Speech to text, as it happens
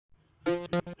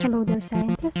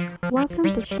Marites! Welcome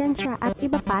to Ciencia at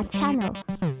Iba Pa channel.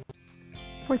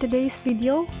 For today's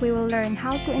video, we will learn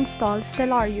how to install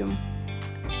Stellarium.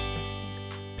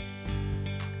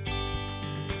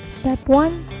 Step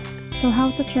 1. So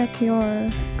how to check your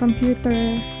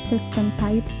computer system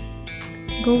type.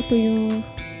 Go to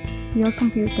your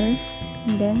computer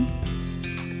and then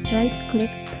right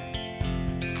click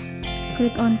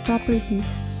on properties.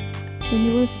 Then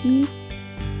you will see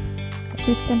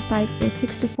system type is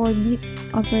 64-bit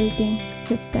operating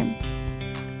system,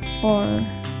 or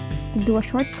to do a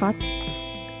shortcut,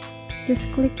 just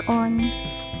click on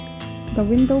the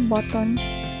window button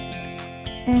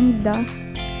and the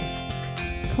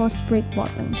pause break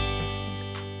button,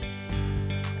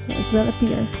 so it will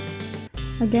appear.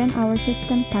 Again, our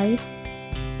system type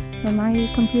for my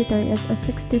computer is a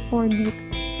 64-bit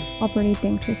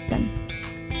operating system.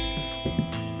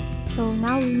 So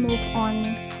now we move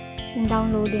on in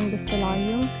downloading the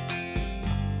Stellarium.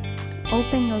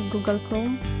 Open your Google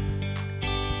Chrome.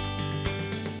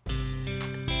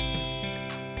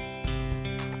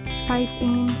 Type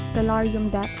in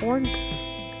stellarium.org.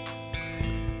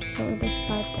 So it is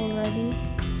typed already.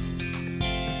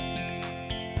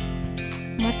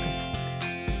 Next,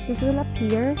 this will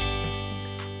appear.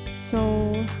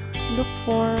 So look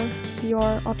for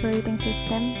your operating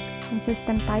system and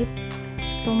system type.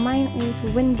 So mine is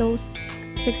Windows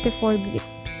 64-bit.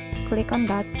 Click on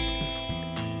that.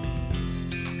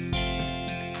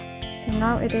 So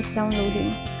now it is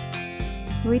downloading.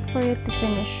 Wait for it to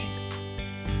finish.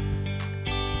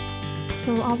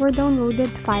 So our downloaded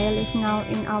file is now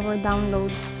in our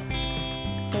downloads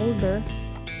folder.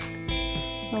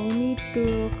 So we need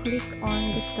to click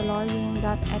on the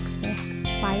stellarium.exe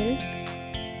file.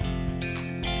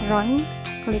 Run.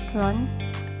 Click run.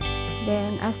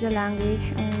 Then as the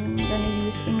language, I'm gonna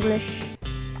use English.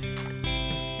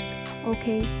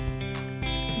 Okay,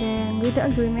 then with the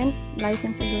agreement,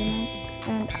 license agreement,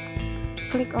 and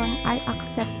click on I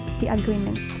accept the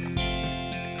agreement.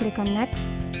 Click on next.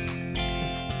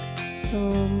 So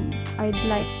I'd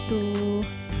like to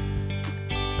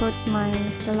put my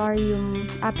Stellarium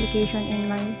application in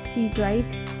my C drive.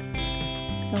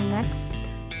 So next,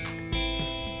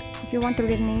 if you want to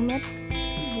rename it,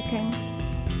 you can.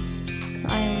 So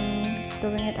I'm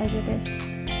doing it as it is.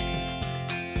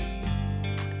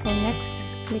 So next,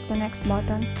 click the next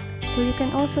button. So you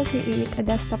can also create a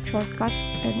desktop shortcut,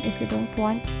 and if you don't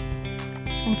want,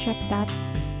 uncheck that.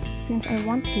 Since I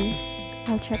want to,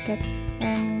 I'll check it.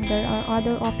 And there are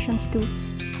other options too.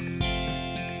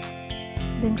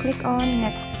 Then click on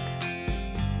next.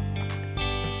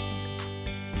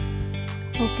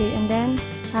 Okay, and then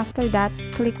after that,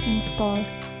 click install.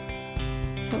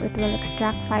 So it will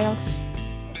extract files.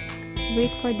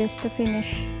 Wait for this to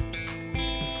finish.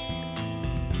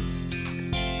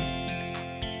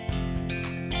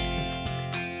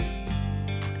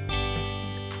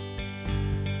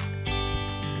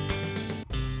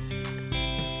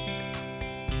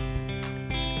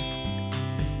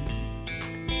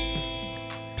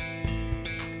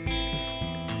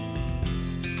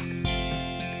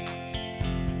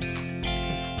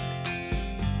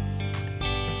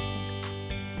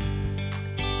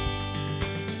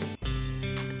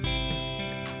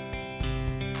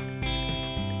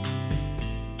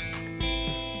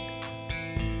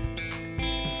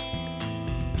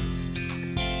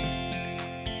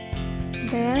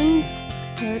 Then,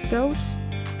 here it goes.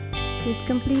 We've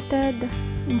completed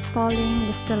installing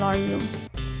the Stellarium.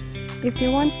 If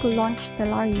you want to launch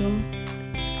Stellarium,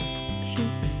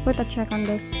 put a check on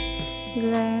this.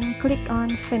 Then click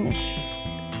on Finish.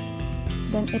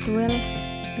 Then it will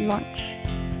launch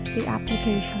the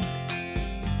application.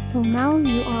 So now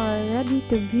you are ready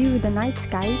to view the night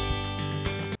sky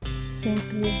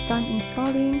since we've done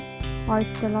installing our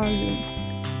Stellarium.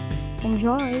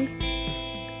 Enjoy!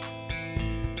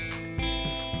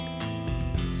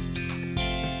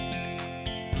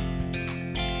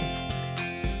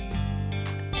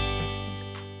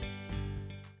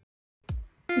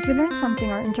 If you learned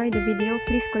something or enjoyed the video,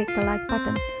 please click the like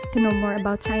button. To know more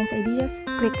about science ideas,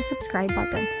 click the subscribe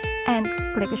button. And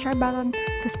click the share button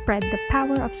to spread the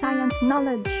power of science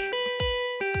knowledge.